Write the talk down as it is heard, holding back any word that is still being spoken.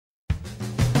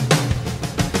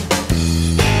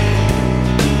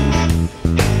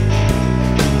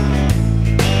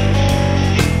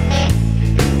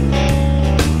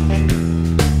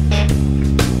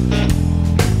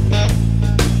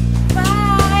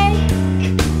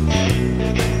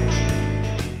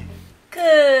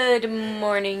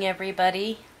morning,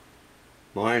 everybody.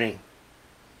 Morning.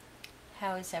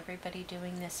 How is everybody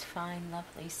doing this fine,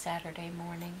 lovely Saturday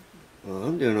morning? Well,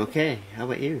 I'm doing okay. How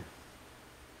about you?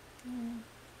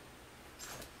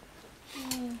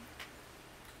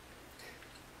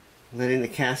 Letting the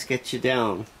cast get you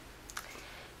down.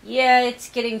 Yeah, it's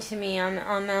getting to me.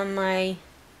 I'm on my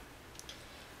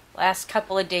last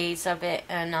couple of days of it,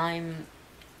 and I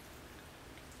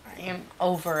am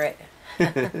over it.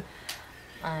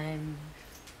 I'm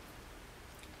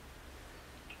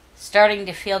starting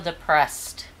to feel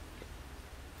depressed.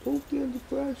 Don't feel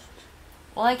depressed.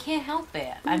 Well, I can't help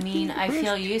it. I mean, I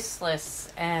feel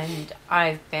useless, and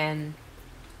I've been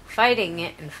fighting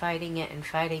it and fighting it and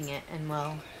fighting it, and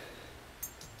well,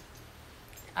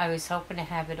 I was hoping to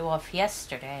have it off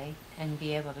yesterday and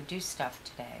be able to do stuff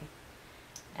today.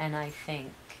 And I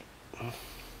think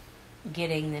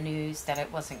getting the news that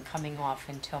it wasn't coming off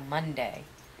until Monday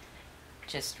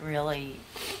just really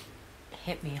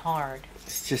hit me hard.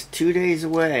 It's just 2 days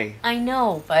away. I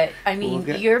know, but I mean,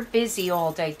 you're busy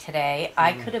all day today.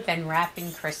 I could have been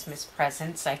wrapping Christmas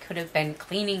presents. I could have been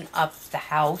cleaning up the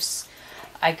house.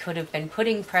 I could have been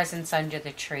putting presents under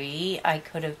the tree. I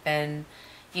could have been,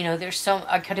 you know,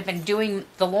 I could have been doing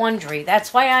the laundry.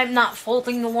 That's why I'm not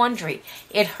folding the laundry.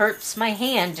 It hurts my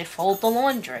hand to fold the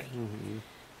laundry. Mm-hmm.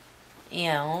 You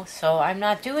know, so I'm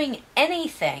not doing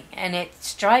anything, and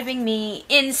it's driving me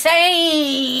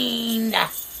insane.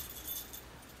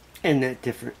 And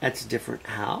that's different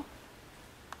how?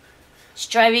 It's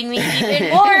driving me even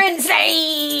more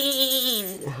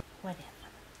insane.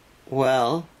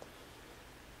 Whatever.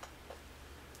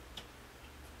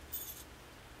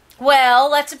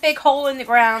 Well, that's a big hole in the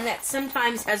ground that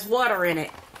sometimes has water in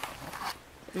it.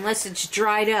 Unless it's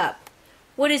dried up.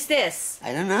 What is this?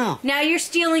 I don't know. Now you're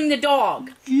stealing the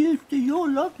dog. Yes, they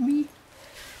all love me.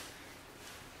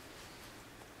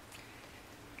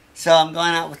 So I'm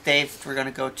going out with Dave. We're going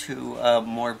to go to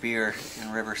More Beer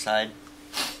in Riverside.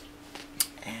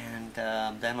 And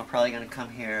then we're probably going to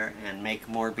come here and make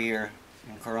more beer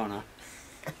in Corona.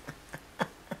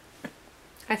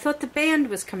 I thought the band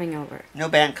was coming over. No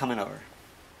band coming over.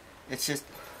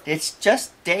 It's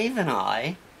just Dave and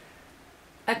I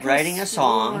writing a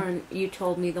song. You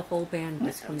told me the whole band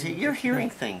was coming over. You're hearing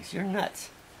things. You're nuts.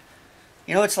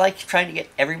 You know, it's like trying to get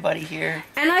everybody here.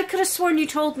 And I could have sworn you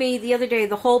told me the other day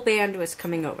the whole band was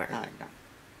coming over.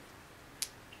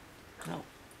 No,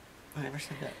 I never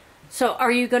said that. So,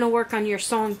 are you going to work on your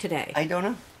song today? I don't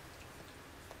know.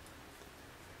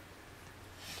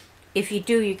 If you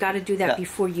do, you got to do that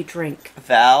before you drink.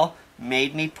 Val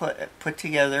made me put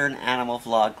together an animal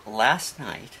vlog last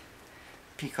night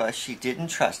because she didn't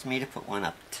trust me to put one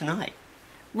up tonight.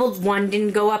 Well, one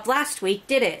didn't go up last week,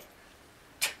 did it?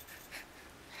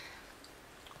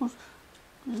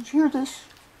 Did you hear this?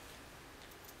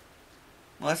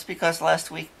 Well, that's because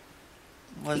last week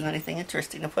wasn't anything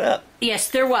interesting to put up. Yes,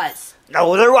 there was.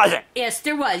 No, there wasn't. Yes,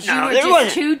 there was. No, you were there just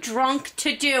wasn't. too drunk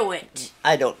to do it.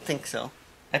 I don't think so.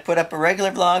 I put up a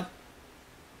regular vlog.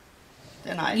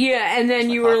 Then and then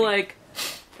you were like,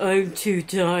 I'm too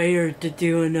tired to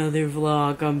do another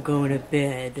vlog. I'm going to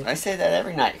bed. I say that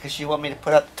every night because you want me to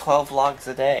put up 12 vlogs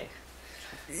a day.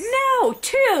 No,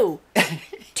 2.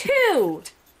 2.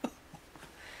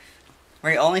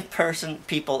 We're the only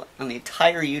people on the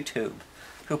entire YouTube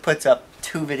who puts up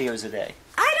 2 videos a day.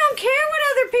 I don't care what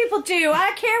other people do.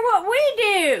 I care what we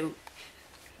do.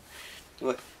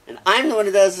 And I'm the one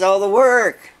who does all the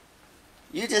work.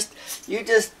 You just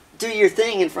do your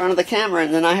thing in front of the camera,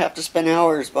 and then I have to spend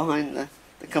hours behind the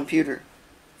computer.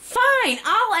 Fine,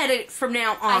 I'll edit from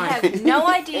now on. I have no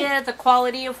idea the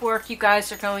quality of work you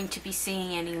guys are going to be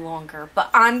seeing any longer, but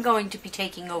I'm going to be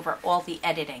taking over all the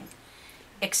editing,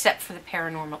 except for the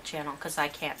paranormal channel, because I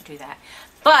can't do that.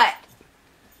 But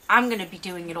I'm going to be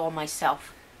doing it all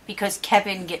myself, because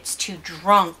Kevin gets too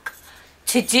drunk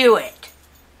to do it.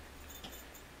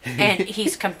 And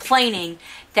he's complaining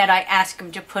that I ask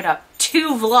him to put up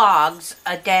 2 vlogs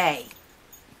a day.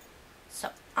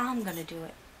 So I'm going to do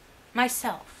it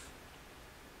myself.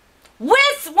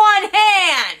 With one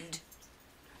hand!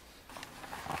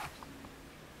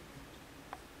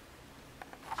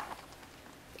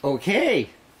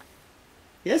 Okay.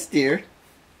 Yes, dear.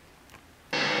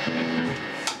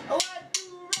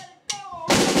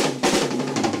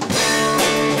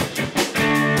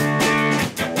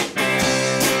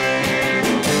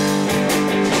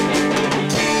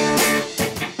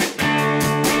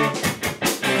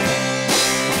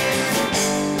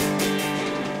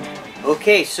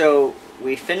 Okay, so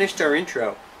we finished our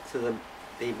intro to the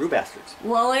Brew Bastards.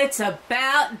 Well, it's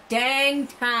about dang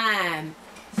time.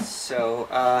 So So,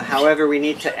 however, we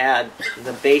need to add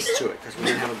the bass to it because we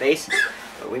didn't have a bass.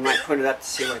 But we might put it up to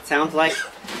see what it sounds like.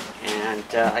 And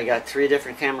I got 3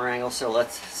 different camera angles, so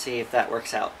let's see if that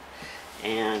works out.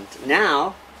 And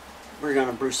now we're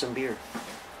gonna brew some beer.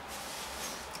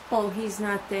 Oh, he's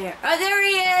not there. Oh, there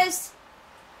he is.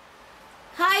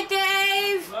 Hi,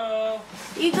 Dave. Hello.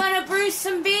 You gonna brew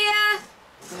some beer?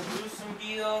 Gonna brew some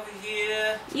beer over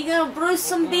here. You gonna brew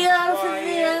some beer over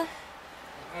there?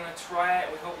 We're gonna try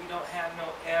it. We hope we don't have no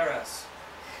errors.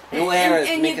 No errors.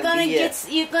 And make you're a gonna beer.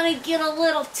 you're gonna get a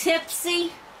little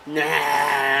tipsy.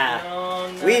 Nah.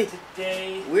 No, not We-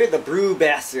 today. We're the brew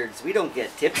bastards. We don't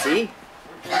get tipsy.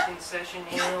 We're drinking session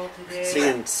ale today.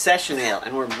 Singing session ale,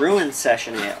 and we're brewing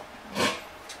session ale.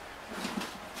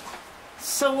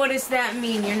 So what does that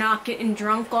mean? You're not getting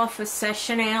drunk off a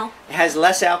session ale? It has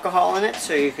less alcohol in it,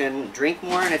 so you can drink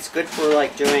more, and it's good for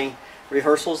like doing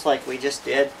rehearsals like we just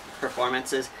did,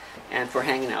 performances, and for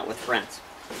hanging out with friends.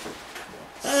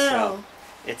 So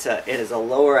it is a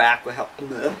lower alcohol.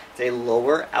 It's a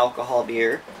lower alcohol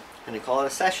beer, and they call it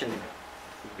a session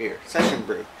beer, session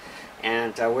brew.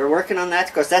 And we're working on that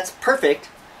because that's perfect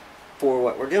for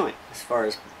what we're doing as far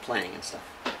as playing and stuff.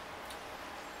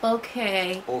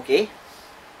 Okay. Okay.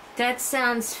 That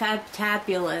sounds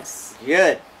fabulous.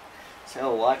 Good.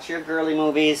 So watch your girly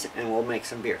movies, and we'll make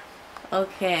some beer.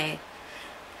 Okay.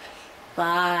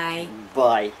 Bye.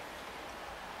 Bye.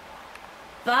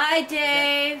 Bye,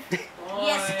 Dave.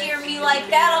 Yes, Steer me like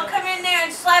that. I'll come in there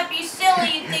and slap you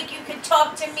silly. You think you can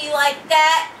talk to me like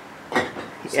that?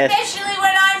 Yes. Especially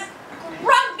when I'm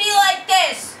grumpy like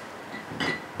this.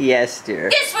 Yes, dear.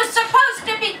 This was supposed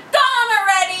to be gone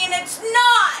already, and it's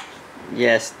not.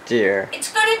 Yes, dear.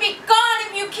 It's gonna be gone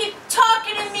if you keep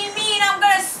talking to me mean. I'm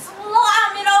gonna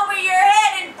slam it over your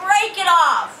head and break it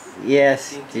off. Yes,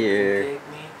 Think dear. you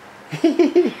can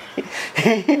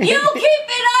take me? You keep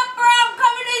it up, or I'm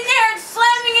coming in there and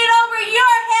slamming it over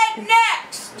your head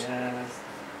next. Yes.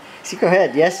 So go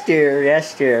ahead. Yes, dear.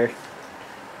 Yes, dear.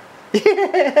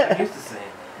 I'm used to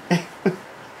saying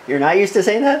You're not used to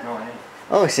saying that? no, I ain't.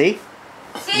 Oh, see?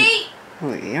 See?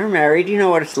 Oh, you're married. You know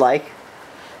what it's like.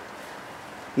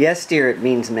 Yes, dear. It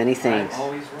means many things. I'm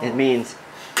always wrong. It means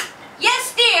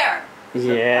Yes, dear.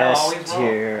 yes, always wrong.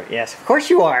 dear. Yes, of course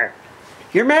you are.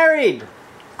 You're married.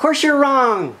 Of course you're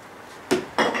wrong.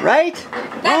 Right?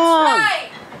 That's wrong. right.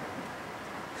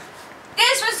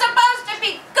 This was supposed to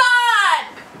be gone.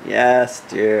 Yes,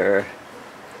 dear.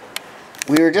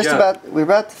 We were just Yeah. about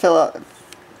to fill out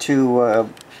to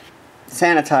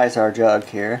sanitize our jug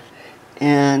here,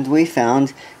 and we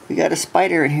found we got a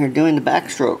spider in here doing the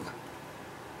backstroke.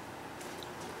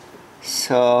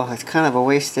 So it's kind of a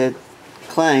wasted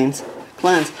cleanse.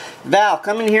 Val,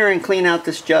 come in here and clean out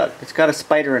this jug. It's got a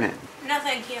spider in it. No,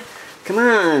 thank you. Come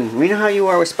on. We know how you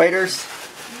are with spiders.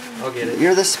 I'll get it.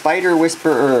 You're the spider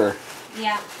whisperer.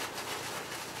 Yeah.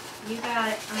 You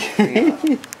got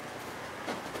it.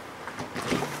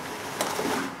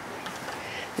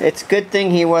 It's a good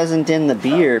thing he wasn't in the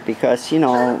beer because, you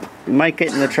know, we might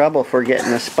get into trouble for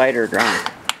getting a spider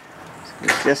drunk.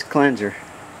 It's just cleanser.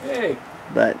 Hey,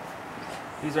 But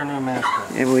these are new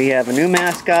mascots. if we have a new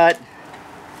mascot,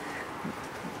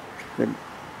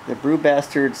 the Brew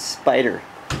Bastard Spider.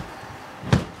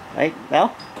 Right,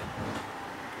 Val?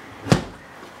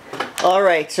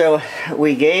 Alright, so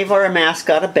we gave our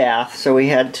mascot a bath, so we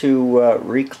had to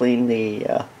re-clean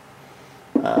the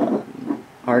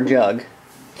our jug,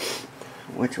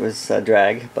 which was a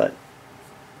drag, but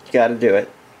you gotta do it.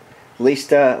 At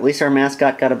least our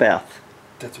mascot got a bath.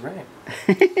 That's right.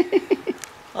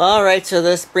 Alright, so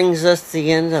this brings us to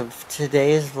the end of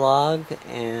today's vlog,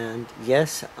 and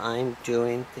yes, I'm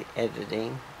doing the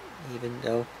editing, even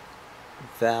though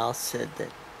Val said that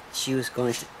she was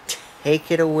going to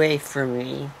take it away from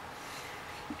me.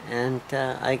 And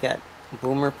I got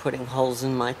Boomer putting holes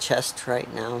in my chest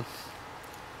right now.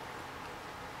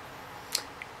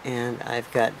 And I've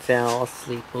got Val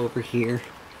asleep over here.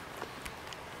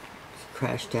 She's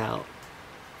crashed out.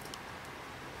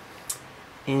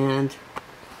 And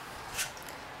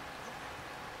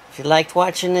if you liked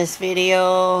watching this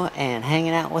video and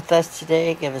hanging out with us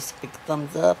today, give us a big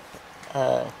thumbs up.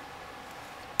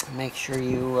 Make sure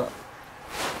you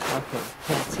okay,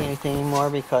 can't see anything anymore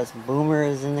because Boomer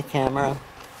is in the camera.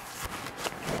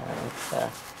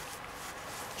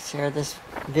 Share this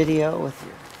video with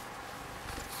your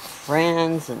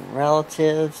friends and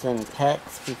relatives and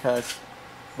pets because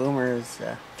Boomer is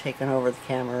taking over the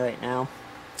camera right now.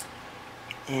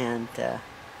 And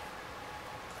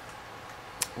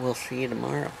we'll see you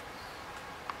tomorrow.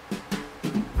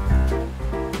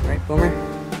 Right, Boomer?